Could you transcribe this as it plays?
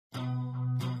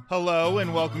Hello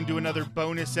and welcome to another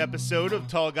bonus episode of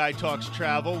Tall Guy Talks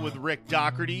Travel with Rick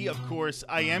Doherty. Of course,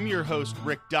 I am your host,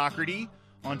 Rick Doherty.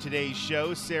 On today's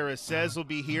show, Sarah Says will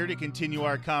be here to continue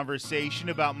our conversation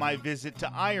about my visit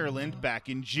to Ireland back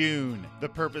in June. The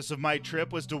purpose of my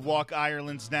trip was to walk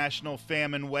Ireland's National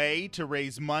Famine Way to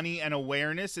raise money and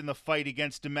awareness in the fight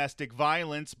against domestic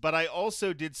violence, but I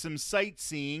also did some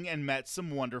sightseeing and met some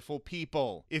wonderful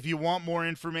people. If you want more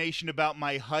information about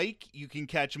my hike, you can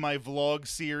catch my vlog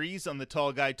series on the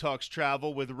Tall Guy Talks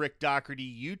Travel with Rick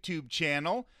Doherty YouTube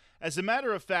channel. As a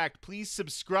matter of fact, please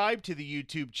subscribe to the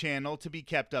YouTube channel to be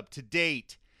kept up to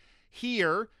date.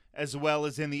 Here, as well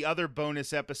as in the other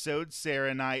bonus episodes Sarah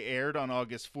and I aired on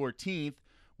August 14th,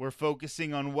 we're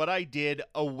focusing on what I did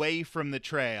away from the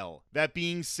trail. That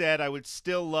being said, I would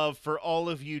still love for all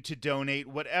of you to donate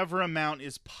whatever amount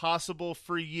is possible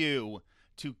for you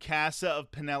to CASA of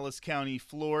Pinellas County,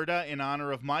 Florida, in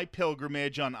honor of my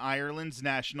pilgrimage on Ireland's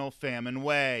National Famine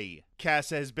Way.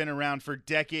 CASA has been around for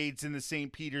decades in the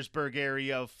St. Petersburg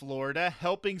area of Florida,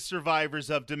 helping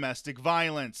survivors of domestic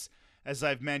violence. As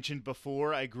I've mentioned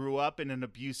before, I grew up in an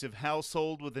abusive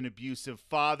household with an abusive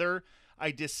father. I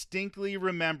distinctly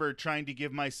remember trying to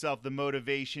give myself the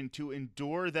motivation to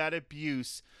endure that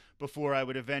abuse before I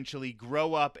would eventually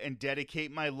grow up and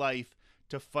dedicate my life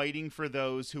to fighting for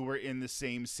those who were in the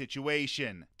same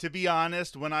situation. To be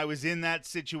honest, when I was in that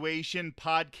situation,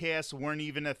 podcasts weren't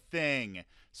even a thing.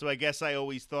 So I guess I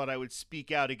always thought I would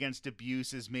speak out against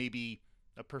abuse as maybe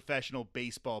a professional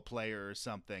baseball player or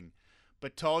something.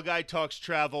 But Tall Guy Talks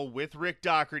Travel with Rick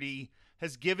Doherty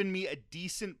has given me a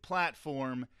decent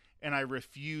platform, and I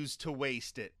refuse to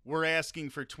waste it. We're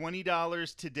asking for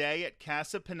 $20 today at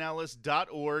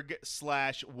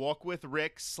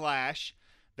casapinellas.org/walkwithrick/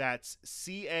 That's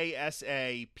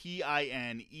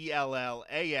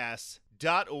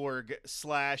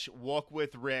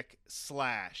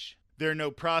CASAPINELLAS.org/walkwithrick/. There are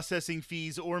no processing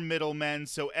fees or middlemen,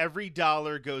 so every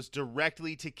dollar goes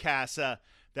directly to CASA.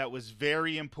 That was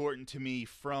very important to me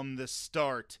from the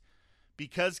start.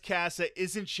 Because CASA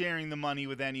isn't sharing the money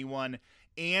with anyone,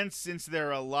 and since there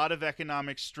are a lot of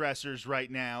economic stressors right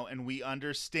now, and we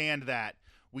understand that,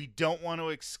 we don't want to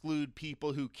exclude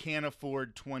people who can't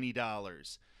afford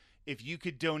 $20. If you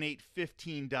could donate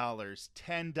 $15,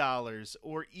 $10,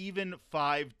 or even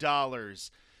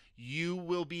 $5, you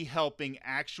will be helping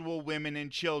actual women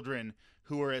and children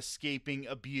who are escaping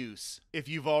abuse. If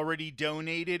you've already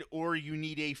donated or you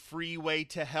need a free way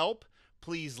to help,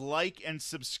 please like and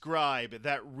subscribe.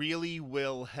 That really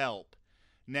will help.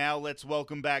 Now let's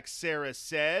welcome back Sarah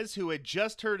Says, who had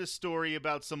just heard a story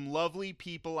about some lovely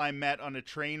people I met on a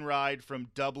train ride from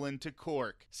Dublin to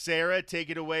Cork. Sarah, take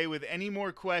it away with any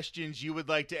more questions you would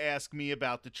like to ask me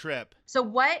about the trip. So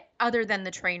what, other than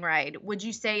the train ride, would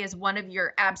you say is one of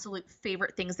your absolute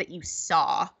favorite things that you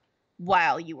saw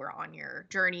while you were on your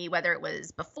journey, whether it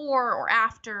was before or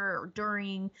after or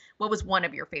during? What was one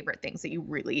of your favorite things that you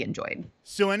really enjoyed?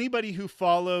 So anybody who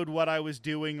followed what I was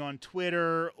doing on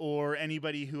Twitter, or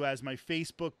anybody who has my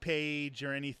Facebook page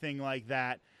or anything like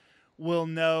that, will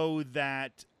know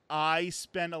that I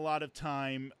spent a lot of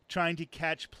time trying to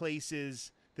catch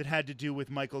places that had to do with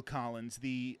Michael Collins,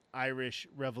 the Irish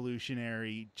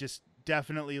revolutionary, just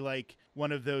definitely like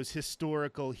one of those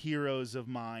historical heroes of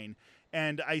mine.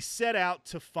 And I set out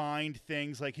to find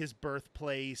things like his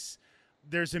birthplace.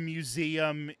 There's a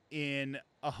museum in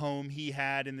a home he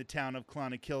had in the town of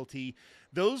Clonakilty.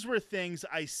 Those were things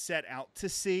I set out to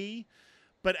see.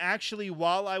 But actually,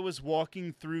 while I was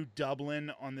walking through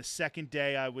Dublin on the second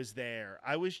day I was there,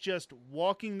 I was just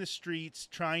walking the streets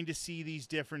trying to see these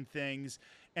different things.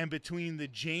 And between the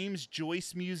James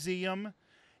Joyce Museum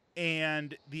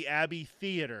and the Abbey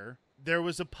Theatre, there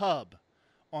was a pub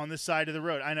on the side of the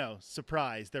road. I know,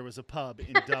 surprise, there was a pub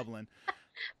in Dublin.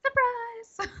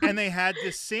 Surprise! And they had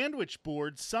this sandwich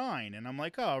board sign. And I'm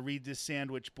like, oh, I'll read this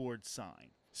sandwich board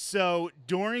sign. So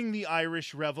during the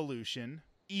Irish Revolution,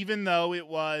 even though it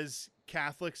was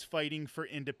Catholics fighting for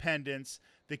independence,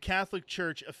 the Catholic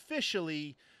Church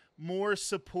officially more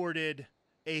supported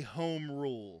a home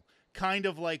rule, kind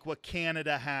of like what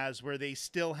Canada has, where they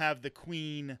still have the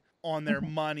Queen on their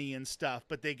money and stuff,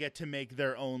 but they get to make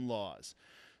their own laws.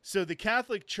 So the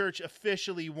Catholic Church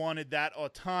officially wanted that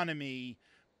autonomy,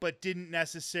 but didn't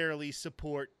necessarily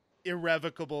support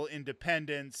irrevocable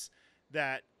independence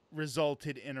that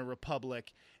resulted in a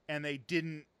republic, and they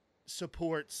didn't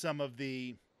support some of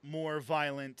the more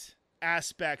violent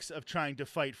aspects of trying to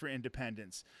fight for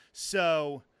independence.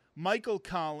 So Michael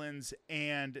Collins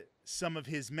and some of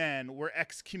his men were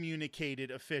excommunicated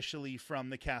officially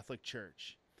from the Catholic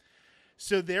Church.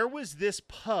 So there was this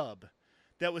pub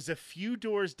that was a few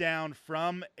doors down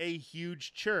from a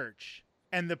huge church.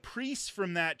 And the priests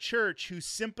from that church who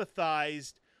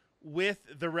sympathized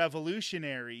with the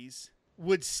revolutionaries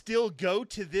would still go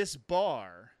to this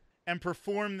bar and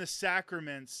perform the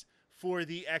sacraments for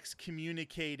the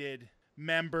excommunicated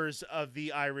members of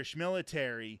the Irish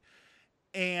military.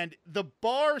 And the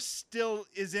bar still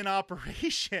is in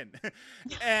operation.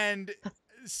 And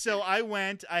so I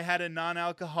had a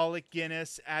non-alcoholic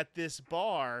Guinness at this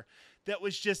bar that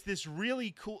was just this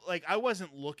really cool, like I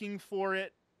wasn't looking for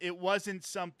it. It wasn't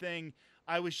something,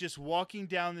 I was just walking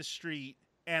down the street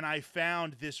and I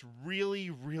found this really,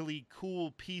 really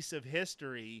cool piece of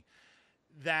history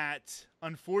that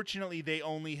unfortunately they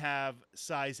only have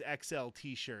size XL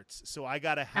t-shirts. So I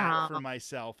got a hat for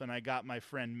myself and I got my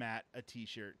friend Matt a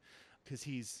t-shirt because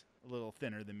he's a little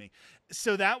thinner than me.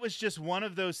 So that was just one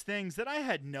of those things that I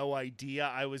had no idea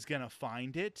I was going to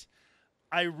find it.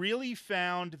 I really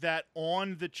found that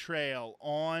on the trail,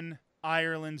 on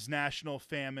Ireland's National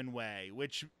Famine Way,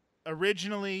 which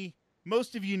originally,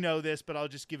 most of you know this, but I'll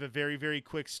just give a very, very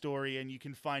quick story, and you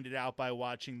can find it out by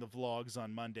watching the vlogs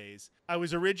on Mondays. I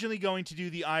was originally going to do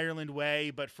the Ireland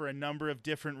Way, but for a number of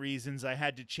different reasons, I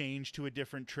had to change to a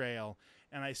different trail,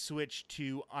 and I switched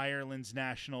to Ireland's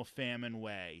National Famine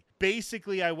Way.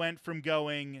 Basically, I went from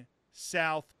going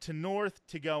south to north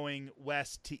to going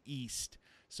west to east,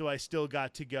 so I still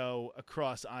got to go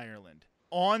across Ireland.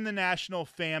 On the National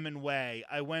Famine Way,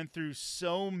 I went through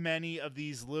so many of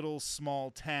these little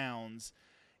small towns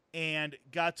and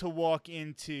got to walk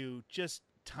into just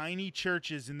tiny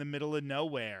churches in the middle of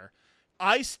nowhere.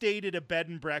 I stayed at a bed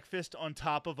and breakfast on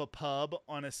top of a pub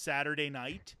on a Saturday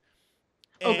night.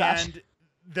 And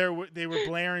they were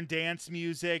blaring dance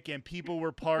music and people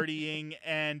were partying.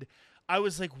 And I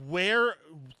was like, where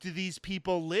do these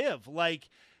people live? Like,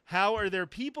 how are there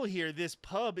people here? This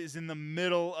pub is in the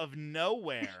middle of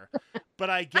nowhere. But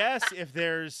I guess if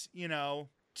there's,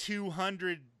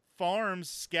 200 farms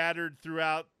scattered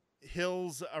throughout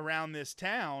hills around this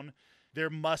town, there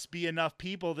must be enough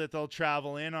people that they'll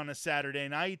travel in on a Saturday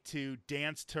night to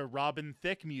dance to Robin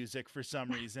Thicke music for some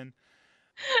reason.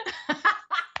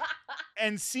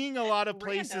 And seeing a lot of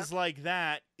places like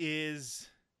that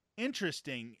is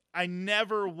interesting. I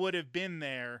never would have been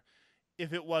there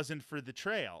if it wasn't for the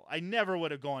trail. I never would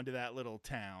have gone to that little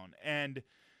town and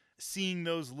seeing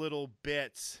those little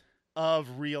bits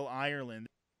of real Ireland.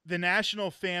 The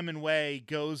National Famine Way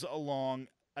goes along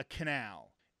a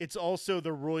canal. It's also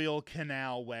the Royal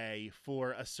Canal Way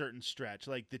for a certain stretch.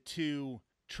 Like the two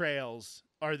trails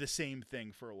are the same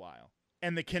thing for a while.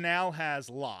 And the canal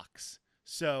has locks.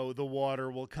 So the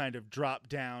water will kind of drop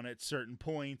down at certain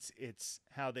points. It's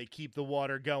how they keep the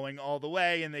water going all the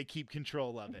way and they keep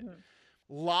control of it. Mm-hmm.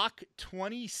 Lock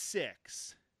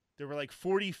 26, there were like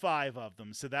 45 of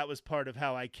them, so that was part of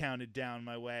how I counted down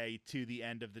my way to the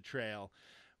end of the trail,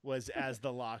 was as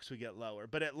the locks would get lower.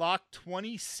 But at Lock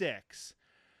 26,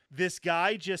 this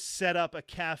guy just set up a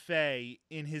cafe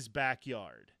in his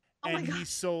backyard. And he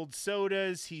sold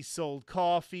sodas, he sold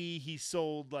coffee, he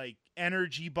sold like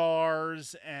energy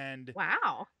bars and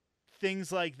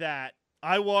things like that.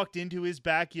 I walked into his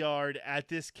backyard at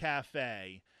this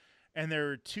cafe, and there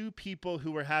were two people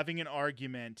who were having an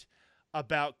argument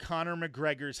about Conor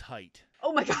McGregor's height.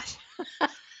 Oh my gosh.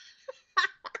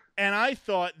 And I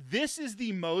thought, this is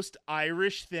the most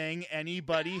Irish thing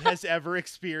anybody has ever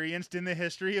experienced in the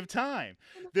history of time.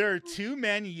 There are two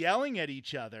men yelling at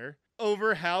each other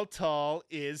over how tall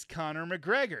is Conor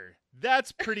McGregor.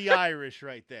 That's pretty Irish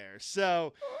right there.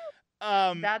 So,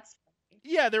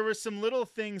 yeah, there were some little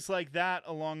things like that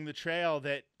along the trail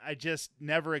that I just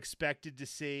never expected to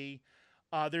see.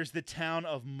 There's the town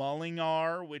of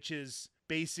Mullingar, which is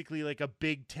basically like a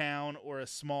big town or a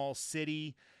small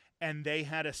city, and they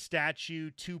had a statue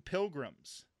to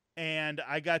pilgrims. And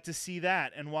I got to see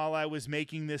that. And while I was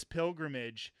making this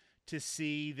pilgrimage to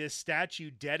see this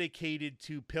statue dedicated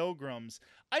to pilgrims,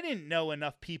 I didn't know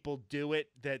enough people do it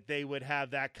that they would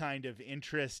have that kind of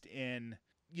interest in,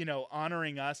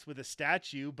 honoring us with a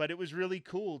statue, but it was really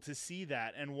cool to see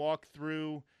that and walk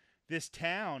through this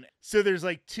town. So there's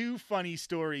like two funny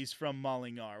stories from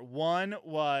Mullingar. One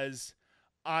was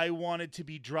I wanted to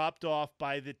be dropped off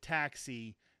by the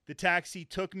taxi. The taxi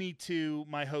took me to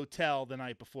my hotel the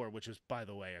night before, which was, by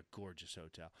the way, a gorgeous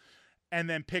hotel, and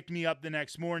then picked me up the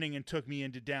next morning and took me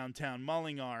into downtown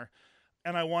Mullingar,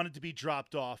 and I wanted to be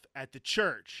dropped off at the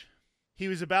church. He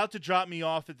was about to drop me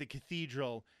off at the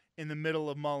cathedral in the middle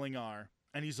of Mullingar,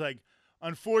 and he's like,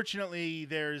 Unfortunately,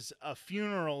 there's a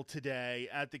funeral today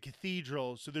at the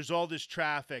cathedral, so there's all this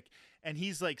traffic, and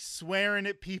he's like swearing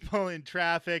at people in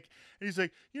traffic, and he's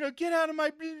like, get out of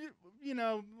my,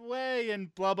 way,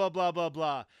 and blah, blah, blah, blah,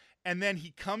 blah. And then he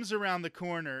comes around the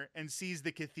corner and sees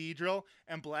the cathedral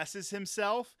and blesses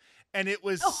himself. And it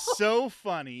was so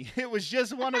funny. It was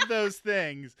just one of those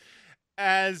things,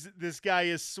 as this guy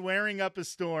is swearing up a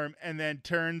storm and then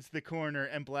turns the corner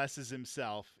and blesses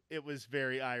himself. It was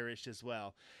very Irish as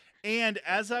well. And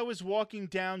as I was walking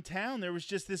downtown, there was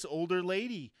just this older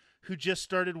lady who just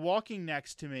started walking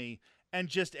next to me and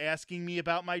just asking me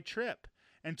about my trip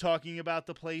and talking about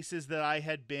the places that I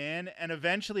had been. And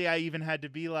eventually I even had to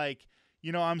be like,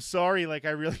 I'm sorry, like,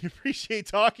 I really appreciate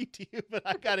talking to you, but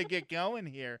I got to get going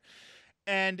here.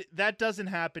 And that doesn't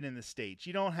happen in the States.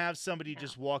 You don't have somebody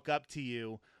just walk up to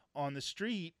you on the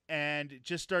street and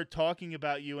just start talking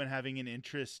about you and having an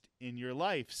interest in your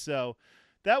life. So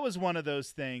that was one of those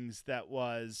things that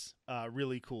was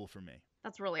really cool for me.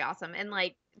 That's really awesome. And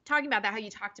like talking about that, how you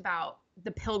talked about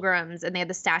the pilgrims and they had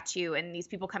the statue and these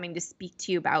people coming to speak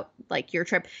to you about like your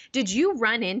trip. Did you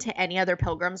run into any other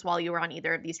pilgrims while you were on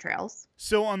either of these trails?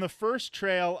 So on the first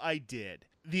trail, I did.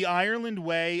 The Ireland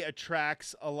Way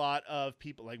attracts a lot of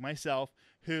people like myself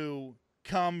who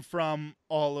come from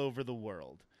all over the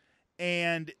world.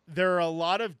 And there are a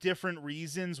lot of different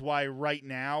reasons why right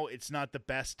now it's not the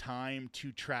best time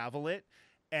to travel it.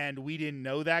 And we didn't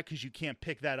know that because you can't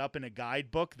pick that up in a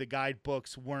guidebook. The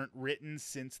guidebooks weren't written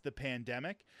since the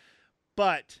pandemic.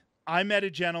 But I met a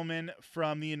gentleman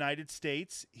from the United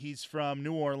States. He's from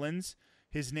New Orleans.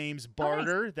 His name's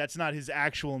Barter. Nice. That's not his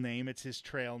actual name. It's his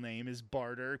trail name is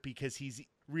Barter because he's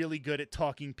really good at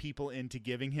talking people into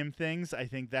giving him things. I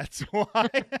think that's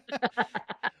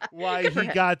why he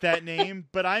got that name.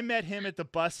 But I met him at the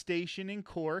bus station in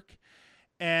Cork.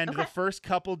 And the first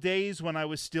couple days when I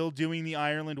was still doing the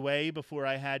Ireland Way before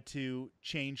I had to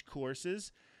change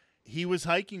courses, he was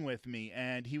hiking with me,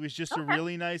 and he was just a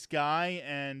really nice guy.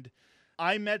 And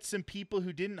I met some people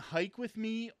who didn't hike with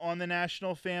me on the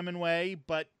National Famine Way,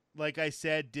 but like I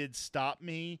said, did stop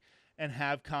me and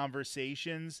have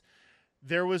conversations.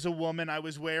 There was a woman, I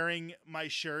was wearing my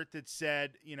shirt that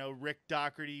said, Rick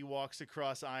Doherty walks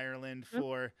across Ireland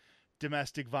for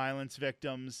domestic violence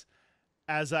victims,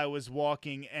 as I was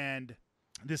walking, and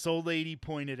this old lady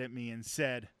pointed at me and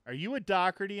said, "Are you a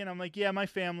Doherty?" And I'm like, "Yeah, my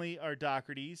family are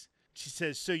Dohertys." She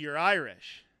says, "So you're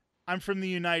Irish?" I'm from the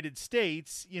United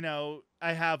States.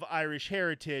 I have Irish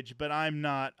heritage, but I'm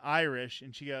not Irish.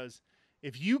 And she goes,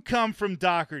 "If you come from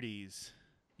Doherty's,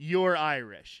 you're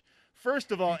Irish."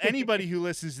 First of all, anybody who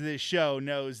listens to this show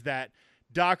knows that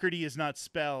Doherty is not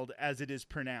spelled as it is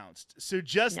pronounced. So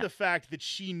just the fact that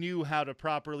she knew how to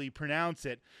properly pronounce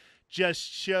it just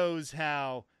shows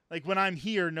how, like, when I'm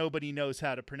here, nobody knows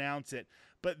how to pronounce it.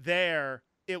 But there,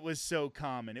 it was so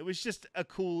common. It was just a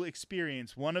cool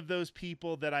experience. One of those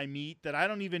people that I meet that I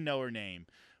don't even know her name,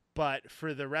 but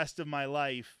for the rest of my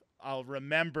life, I'll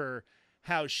remember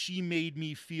how she made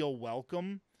me feel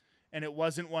welcome. And it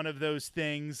wasn't one of those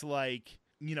things like,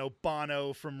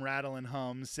 Bono from Rattle and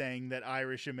Hum saying that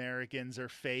Irish Americans are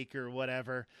fake or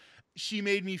whatever. She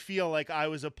made me feel like I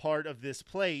was a part of this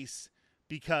place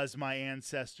because my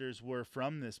ancestors were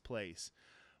from this place.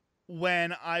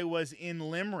 When I was in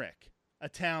Limerick, a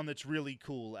town that's really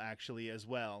cool actually as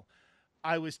well,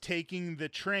 I was taking the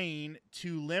train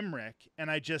to Limerick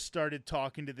and I just started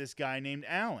talking to this guy named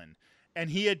Alan.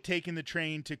 And he had taken the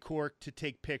train to Cork to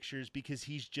take pictures because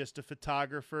he's just a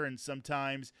photographer and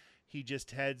sometimes he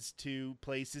just heads to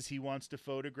places he wants to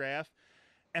photograph.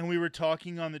 And we were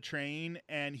talking on the train,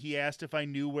 and he asked if I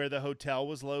knew where the hotel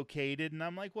was located. And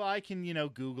I'm like, well, I can,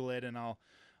 Google it, and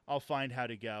I'll find how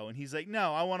to go. And he's like,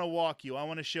 no, I want to walk you. I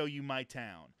want to show you my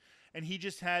town. And he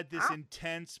just had this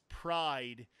intense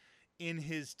pride in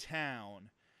his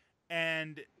town.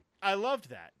 And I loved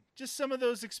that. Just some of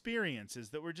those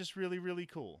experiences that were just really, really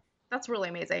cool. That's really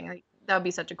amazing. That would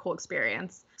be such a cool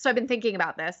experience. So I've been thinking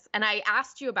about this, and I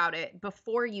asked you about it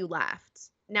before you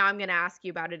left. Now I'm going to ask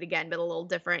you about it again, but a little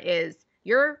different is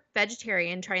you're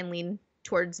vegetarian, try and lean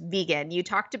towards vegan. You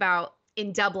talked about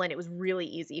in Dublin, it was really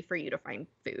easy for you to find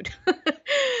food.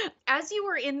 As you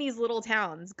were in these little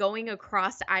towns going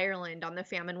across Ireland on the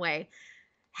Famine Way,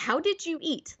 how did you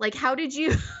eat? Like, how did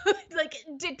you,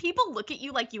 did people look at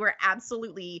you like you were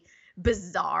absolutely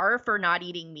bizarre for not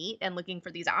eating meat and looking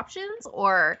for these options?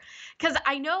 Or, because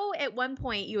I know at one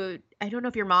point I don't know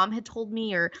if your mom had told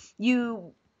me or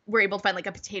you were able to find like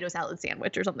a potato salad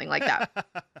sandwich or something like that,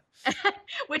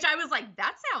 which I was like,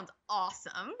 that sounds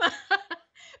awesome.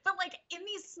 But like in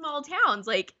these small towns,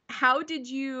 like how did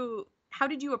you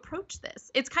approach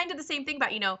this? It's kind of the same thing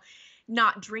about,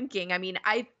 not drinking. I mean,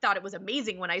 I thought it was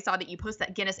amazing when I saw that you post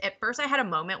that Guinness. At first, I had a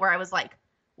moment where I was like,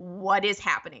 what is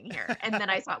happening here? And then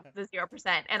I saw the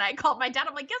 0%, and I called my dad.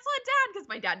 I'm like, guess what, Dad? Because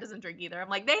my dad doesn't drink either. I'm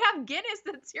like, they have Guinness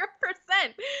that's 0%.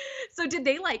 So did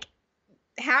they like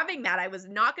having that? I was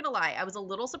not gonna lie, I was a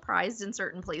little surprised in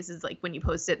certain places, like when you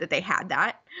posted that they had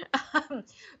that.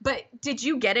 But did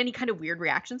you get any kind of weird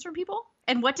reactions from people?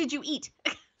 And what did you eat?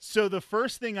 So the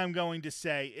first thing I'm going to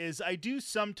say is I do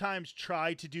sometimes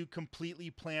try to do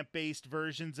completely plant-based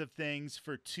versions of things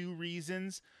for two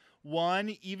reasons.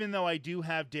 One, even though I do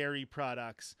have dairy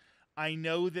products, I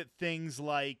know that things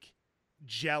like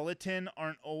gelatin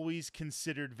aren't always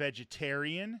considered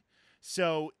vegetarian.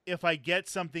 So if I get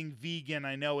something vegan,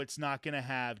 I know it's not going to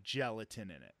have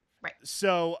gelatin in it. Right.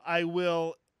 So I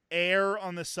will err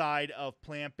on the side of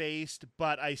plant-based,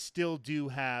 but I still do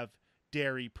have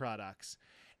dairy products.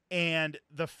 And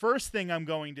the first thing I'm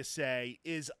going to say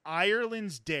is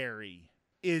Ireland's dairy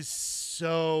is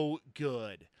so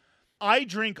good. I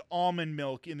drink almond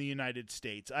milk in the United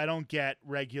States. I don't get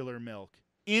regular milk.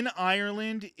 In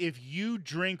Ireland, if you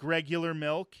drink regular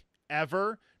milk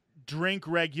ever, drink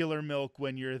regular milk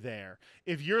when you're there.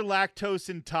 If you're lactose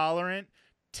intolerant,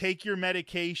 take your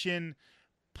medication,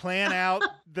 plan out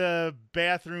the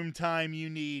bathroom time you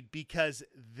need, because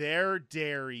their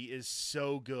dairy is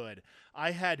so good.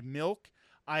 I had milk,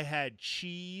 I had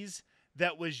cheese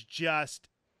that was just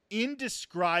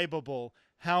indescribable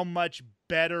how much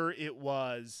better it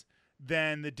was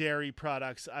than the dairy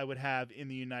products I would have in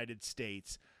the United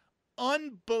States.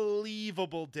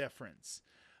 Unbelievable difference.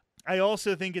 I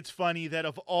also think it's funny that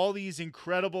of all these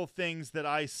incredible things that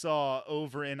I saw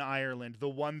over in Ireland, the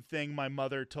one thing my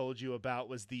mother told you about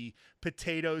was the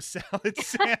potato salad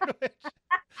sandwich.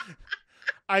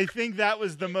 I think that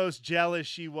was the most jealous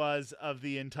she was of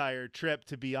the entire trip,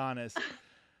 to be honest.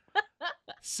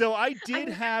 So I did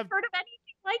have heard of anything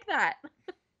like that.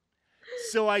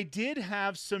 So I did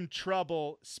have some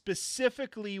trouble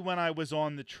specifically when I was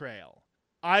on the trail.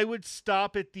 I would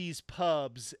stop at these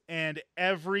pubs and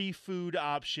every food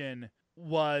option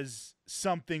was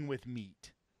something with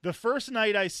meat. The first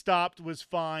night I stopped was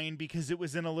fine because it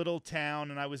was in a little town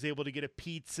and I was able to get a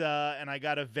pizza and I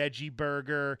got a veggie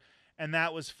burger and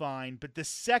that was fine. But the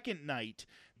second night,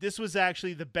 this was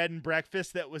actually the bed and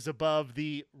breakfast that was above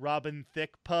the Robin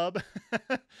Thicke pub.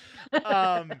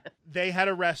 They had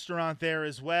a restaurant there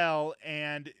as well,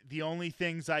 and the only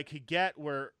things I could get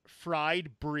were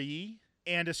fried brie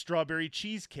and a strawberry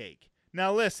cheesecake.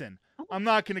 Now listen, I'm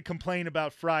not going to complain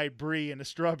about fried brie and a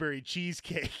strawberry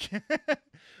cheesecake.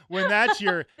 When that's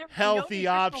your healthy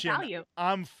option, value.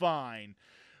 I'm fine.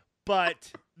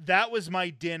 But that was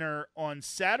my dinner on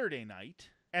Saturday night.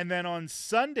 And then on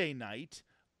Sunday night,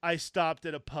 I stopped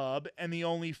at a pub and the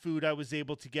only food I was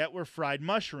able to get were fried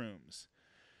mushrooms.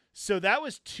 So that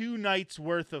was 2 nights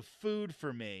worth of food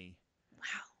for me.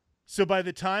 Wow. So by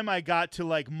the time I got to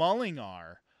like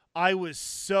Mullingar, I was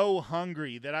so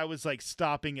hungry that I was like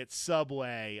stopping at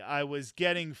Subway. I was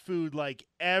getting food like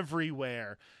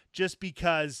everywhere just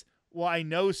because, well, I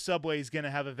know Subway is going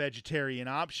to have a vegetarian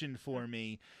option for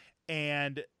me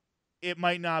and it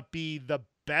might not be the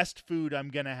best food I'm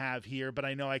going to have here, but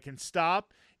I know I can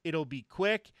stop. It'll be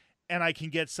quick and I can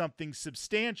get something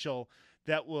substantial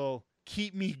that will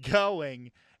keep me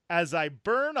going as I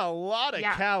burn a lot of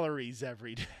calories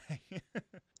every day.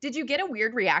 Did you get a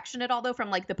weird reaction at all, though, from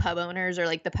like the pub owners or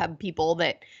like the pub people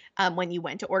that when you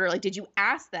went to order, like, did you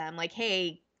ask them like,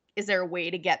 hey, is there a way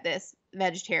to get this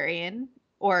vegetarian?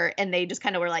 And they just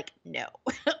kind of were like, no.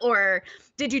 Or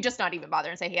did you just not even bother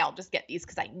and say, hey, I'll just get these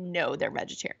because I know they're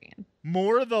vegetarian?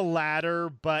 More the latter,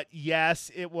 but yes,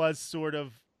 it was sort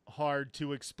of hard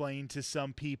to explain to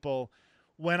some people.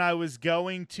 When I was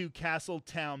going to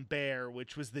Castletownbere,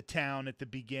 which was the town at the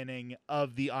beginning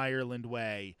of the Ireland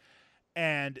Way,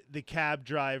 and the cab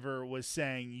driver was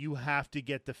saying, you have to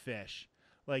get the fish.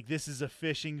 Like, this is a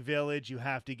fishing village. You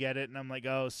have to get it. And I'm like,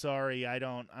 oh, sorry,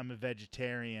 I'm a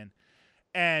vegetarian.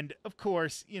 And, of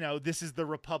course, you know, this is the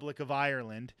Republic of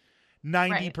Ireland.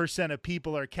 90% of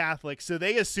people are Catholic, so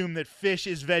they assume that fish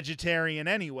is vegetarian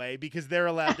anyway because they're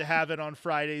allowed to have it on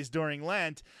Fridays during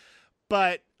Lent.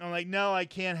 But I'm like, no, I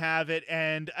can't have it.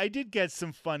 And I did get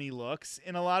some funny looks.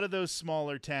 In a lot of those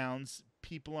smaller towns,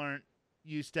 people aren't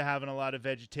used to having a lot of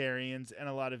vegetarians and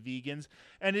a lot of vegans.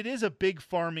 And it is a big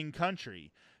farming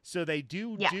country. So they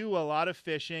do a lot of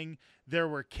fishing. There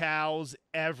were cows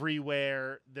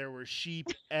everywhere. There were sheep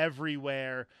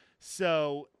everywhere.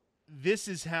 So this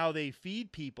is how they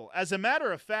feed people. As a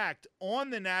matter of fact, on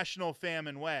the National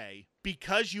Famine Way,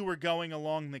 because you were going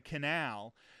along the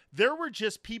canal, there were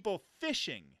just people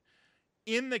fishing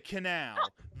in the canal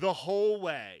the whole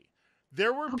way.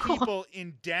 There were Oh, God. people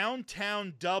in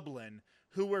downtown Dublin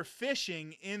who were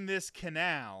fishing in this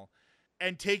canal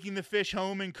and taking the fish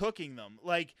home and cooking them.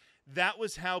 Like, that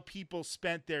was how people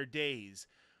spent their days.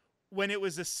 When it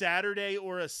was a Saturday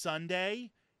or a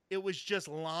Sunday, it was just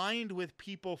lined with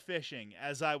people fishing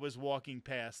as I was walking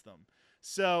past them.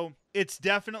 So it's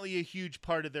definitely a huge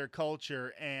part of their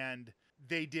culture, and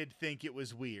they did think it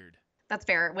was weird. That's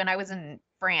fair. When I was in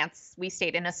France, we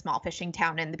stayed in a small fishing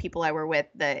town, and the people I were with,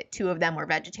 the two of them were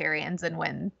vegetarians. And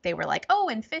when they were like, "Oh,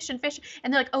 and fish," and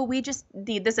they're like, "Oh, we just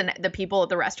need this," and the people at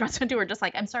the restaurants went to were just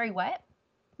like, "I'm sorry, what?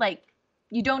 Like,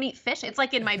 you don't eat fish?" It's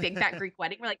like in my big fat Greek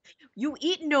wedding, we're like, "You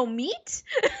eat no meat?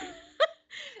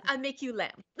 I'll make you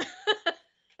lamb."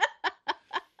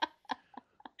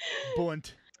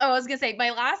 Bunt. Oh, I was gonna say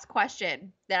my last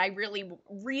question that I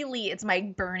really, it's my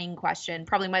burning question,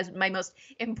 probably my most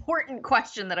important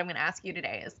question that I'm gonna ask you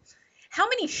today is, how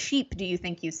many sheep do you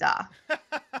think you saw? Because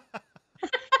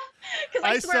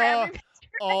I swear saw every picture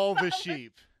all I the saw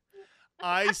sheep.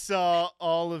 I saw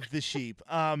all of the sheep.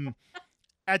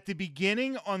 At the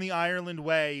beginning on the Ireland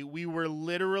Way, we were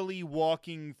literally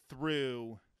walking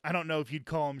through, I don't know if you'd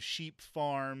call them sheep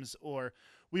farms, or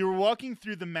we were walking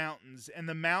through the mountains, and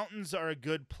the mountains are a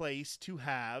good place to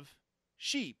have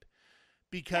sheep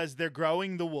because they're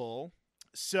growing the wool,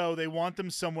 so they want them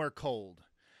somewhere cold.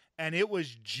 And it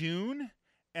was June,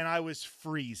 and I was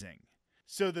freezing.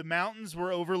 So the mountains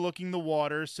were overlooking the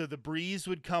water, so the breeze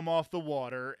would come off the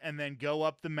water and then go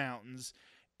up the mountains.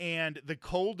 And the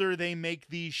colder they make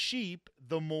these sheep,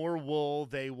 the more wool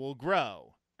they will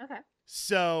grow. Okay.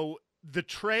 So the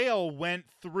trail went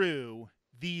through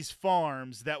these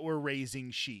farms that were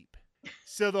raising sheep.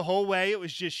 So the whole way it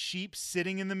was just sheep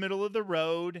sitting in the middle of the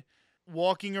road,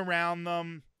 walking around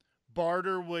them.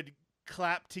 Barter would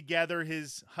clap together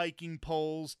his hiking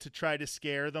poles to try to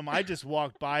scare them. I just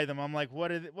walked by them. I'm like,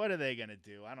 what are they going to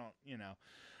do? I don't,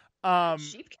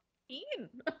 Sheep can be mean.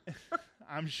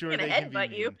 I'm sure Gonna they can be headbutt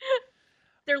mean. you.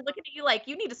 They're looking at you like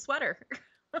you need a sweater.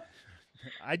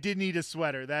 I did need a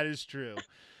sweater. That is true.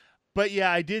 But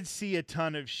yeah, I did see a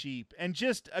ton of sheep. And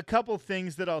just a couple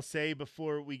things that I'll say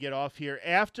before we get off here.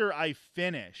 After I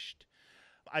finished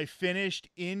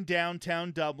in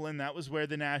downtown Dublin. That was where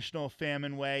the National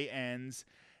Famine Way ends.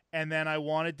 And then I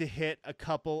wanted to hit a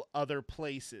couple other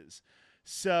places.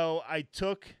 So I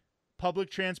took public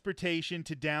transportation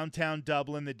to downtown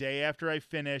Dublin the day after I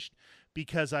finished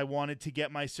because I wanted to get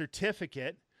my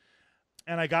certificate.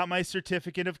 And I got my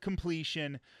certificate of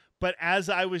completion. But as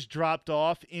I was dropped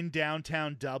off in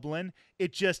downtown Dublin,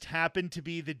 it just happened to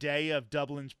be the day of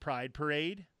Dublin's Pride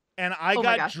Parade. And I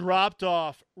got dropped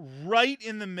off right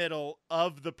in the middle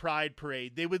of the Pride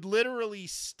Parade. They would literally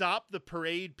stop the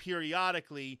parade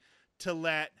periodically to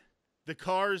let the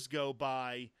cars go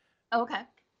by. Okay.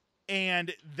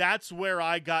 And that's where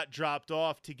I got dropped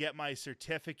off to get my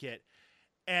certificate.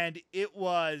 And it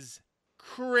was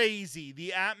crazy.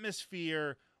 The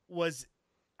atmosphere was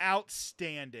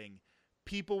outstanding.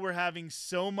 People were having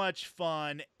so much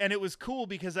fun. And it was cool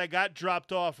because I got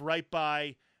dropped off right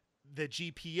by the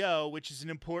GPO, which is an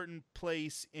important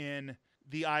place in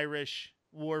the Irish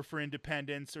War for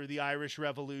Independence or the Irish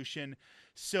Revolution.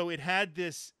 So it had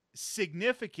this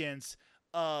significance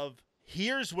of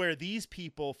here's where these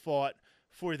people fought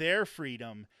for their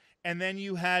freedom. And then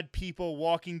you had people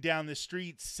walking down the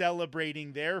street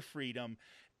celebrating their freedom.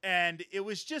 And it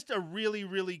was just a really,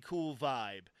 really cool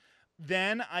vibe.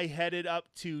 Then I headed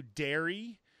up to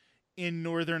Derry in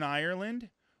Northern Ireland,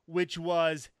 which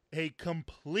was a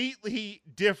completely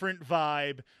different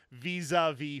vibe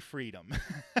vis-a-vis freedom.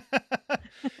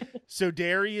 So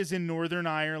Derry is in Northern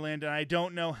Ireland, and I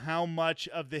don't know how much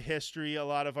of the history a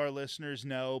lot of our listeners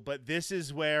know, but this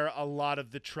is where a lot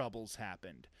of the troubles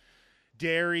happened.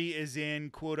 Derry is in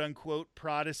quote-unquote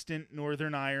Protestant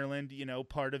Northern Ireland,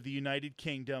 part of the United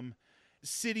Kingdom.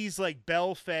 Cities like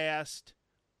Belfast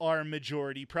are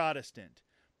majority Protestant,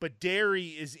 but Derry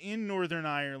is in Northern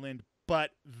Ireland,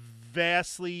 but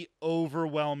vastly,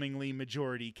 overwhelmingly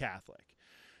majority Catholic.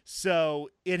 So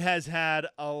it has had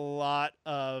a lot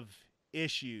of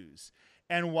issues.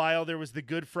 And while there was the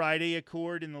Good Friday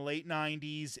Accord in the late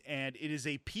 90s, and it is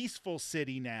a peaceful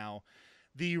city now,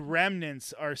 the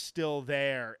remnants are still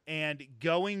there. And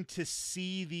going to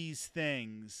see these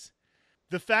things,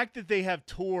 the fact that they have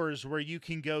tours where you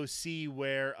can go see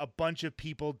where a bunch of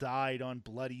people died on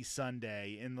Bloody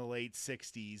Sunday in the late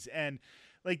 60s, and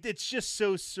it's just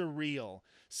so surreal.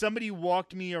 Somebody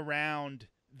walked me around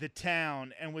the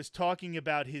town and was talking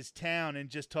about his town and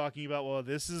just talking about, well,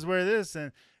 this is where this,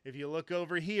 and if you look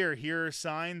over here, here are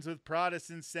signs with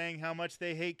Protestants saying how much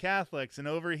they hate Catholics, and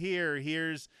over here,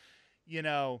 here's,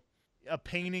 a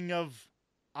painting of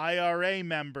IRA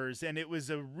members, and it was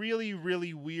a really,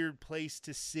 really weird place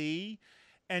to see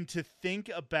and to think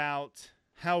about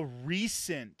how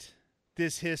recent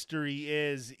this history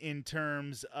is in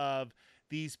terms of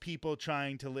these people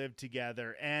trying to live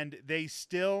together, and they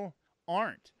still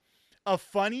aren't. A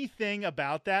funny thing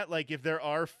about that, like if there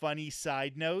are funny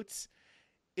side notes,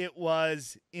 it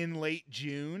was in late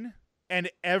June, and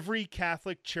every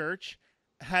Catholic church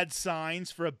had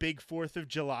signs for a big 4th of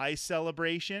July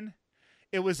celebration.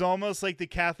 It was almost like the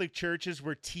Catholic churches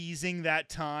were teasing that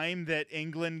time that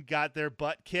England got their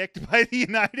butt kicked by the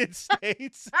United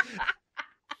States.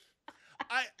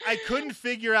 I couldn't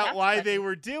figure out why they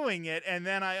were doing it, and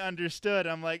then I understood.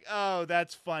 I'm like, oh,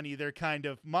 that's funny. They're kind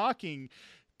of mocking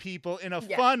people in a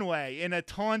fun way, in a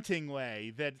taunting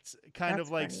way that's kind of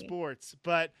like funny. Sports.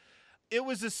 But it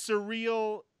was a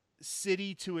surreal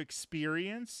city to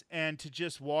experience and to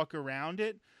just walk around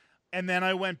it. And then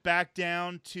I went back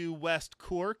down to West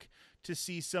Cork to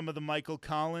see some of the Michael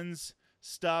Collins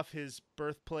stuff, his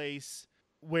birthplace,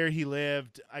 where he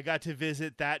lived. I got to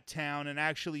visit that town and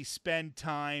actually spend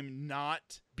time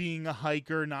not being a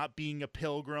hiker, not being a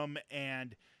pilgrim,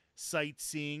 and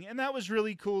sightseeing. And that was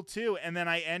really cool too. And then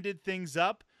I ended things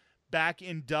up back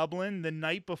in Dublin the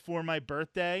night before my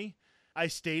birthday. I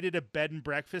stayed at a bed and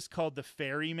breakfast called the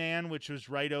Ferryman, which was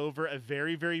right over a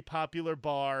very, very popular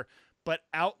bar, but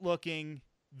outlooking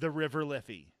the River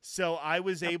Liffey. So I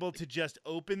was able to just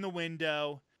open the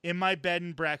window in my bed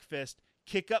and breakfast,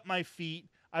 kick up my feet.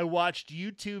 I watched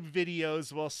YouTube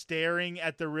videos while staring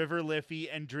at the River Liffey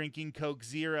and drinking Coke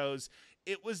Zeros.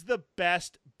 It was the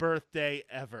best birthday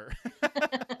ever.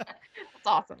 That's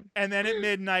awesome. And then at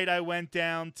midnight, I went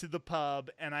down to the pub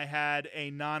and I had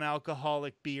a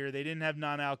non-alcoholic beer. They didn't have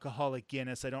non-alcoholic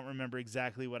Guinness. I don't remember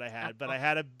exactly what I had, but I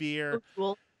had a beer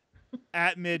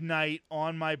at midnight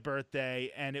on my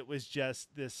birthday, and it was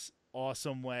just this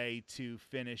awesome way to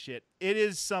finish it. It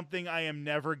is something I am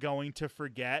never going to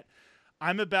forget.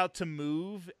 I'm about to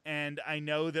move, and I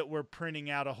know that we're printing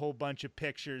out a whole bunch of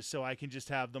pictures so I can just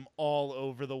have them all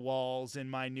over the walls in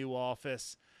my new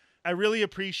office. I really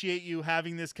appreciate you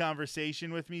having this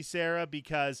conversation with me, Sarah,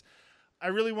 because I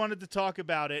really wanted to talk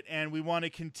about it, and we want to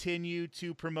continue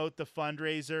to promote the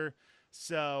fundraiser.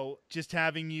 So just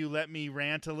having you let me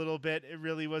rant a little bit, it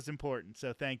really was important.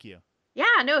 So thank you. Yeah,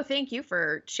 no, thank you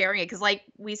for sharing it. Because like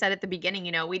we said at the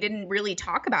beginning, we didn't really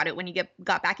talk about it when you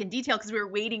got back in detail because we were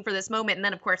waiting for this moment. And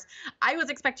then, of course, I was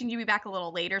expecting you to be back a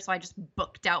little later. So I just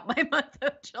booked out my month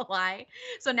of July.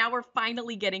 So now we're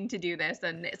finally getting to do this.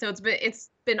 And so it's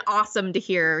been awesome to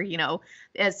hear,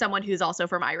 as someone who's also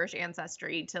from Irish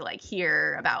ancestry, to like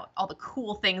hear about all the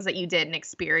cool things that you did and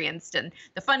experienced and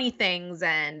the funny things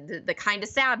and the kind of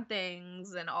sad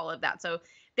things and all of that. So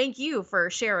thank you for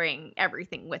sharing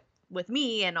everything with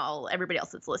me and everybody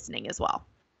else that's listening as well.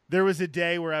 There was a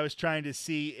day where I was trying to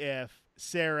see if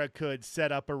Sarah could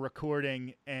set up a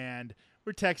recording, and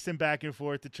we're texting back and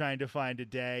forth to trying to find a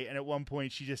day. And at one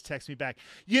point she just texted me back,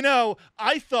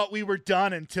 I thought we were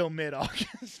done until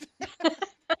mid-August. I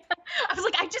was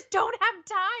like, I just don't have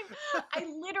time. I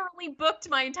literally booked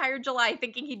my entire July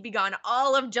thinking he'd be gone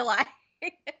all of July.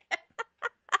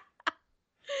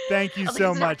 Thank you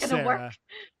so much, Sarah.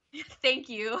 Thank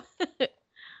you.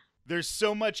 There's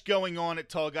so much going on at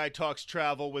Tall Guy Talks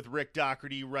Travel with Rick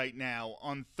Doherty right now.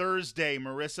 On Thursday,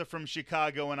 Marissa from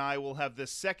Chicago and I will have the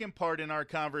second part in our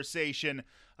conversation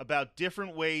about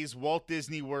different ways Walt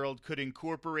Disney World could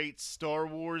incorporate Star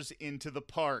Wars into the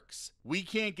parks. We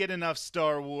can't get enough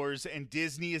Star Wars, and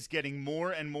Disney is getting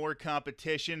more and more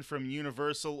competition from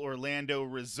Universal Orlando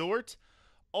Resort.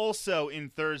 Also in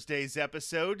Thursday's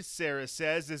episode, Sarah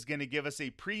Says is going to give us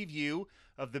a preview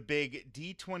of the big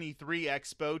D23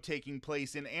 Expo taking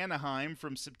place in Anaheim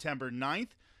from September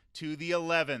 9th to the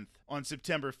 11th. On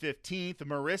September 15th,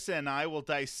 Marissa and I will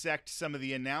dissect some of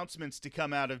the announcements to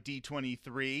come out of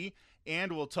D23,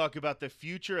 and we'll talk about the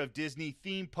future of Disney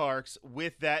theme parks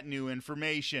with that new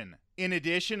information. In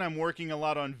addition, I'm working a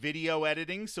lot on video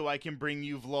editing so I can bring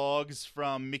you vlogs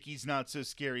from Mickey's Not So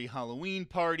Scary Halloween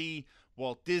Party,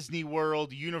 Walt Disney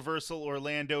World, Universal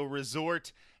Orlando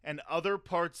Resort, and other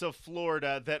parts of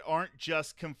Florida that aren't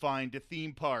just confined to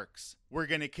theme parks. We're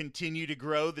going to continue to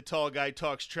grow the Tall Guy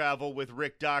Talks Travel with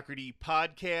Rick Doherty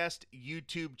podcast,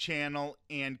 YouTube channel,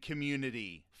 and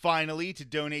community. Finally, to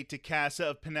donate to CASA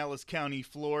of Pinellas County,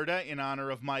 Florida, in honor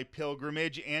of my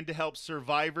pilgrimage and to help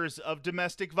survivors of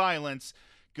domestic violence,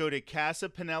 go to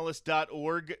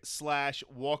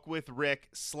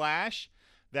casapinellas.org/walkwithrick/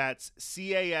 That's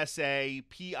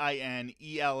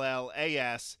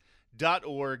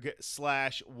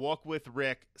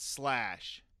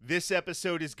CASAPINELLAS.org/walkwithrick/. This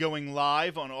episode is going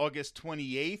live on August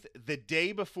 28th, the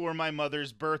day before my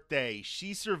mother's birthday.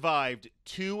 She survived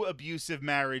 2 abusive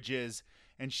marriages,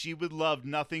 and she would love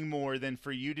nothing more than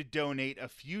for you to donate a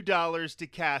few dollars to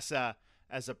CASA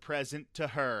as a present to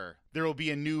her. There will be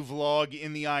a new vlog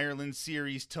in the Ireland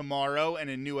series tomorrow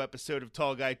and a new episode of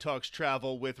Tall Guy Talks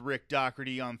Travel with Rick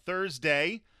Doherty on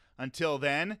Thursday. Until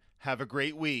then, have a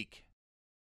great week.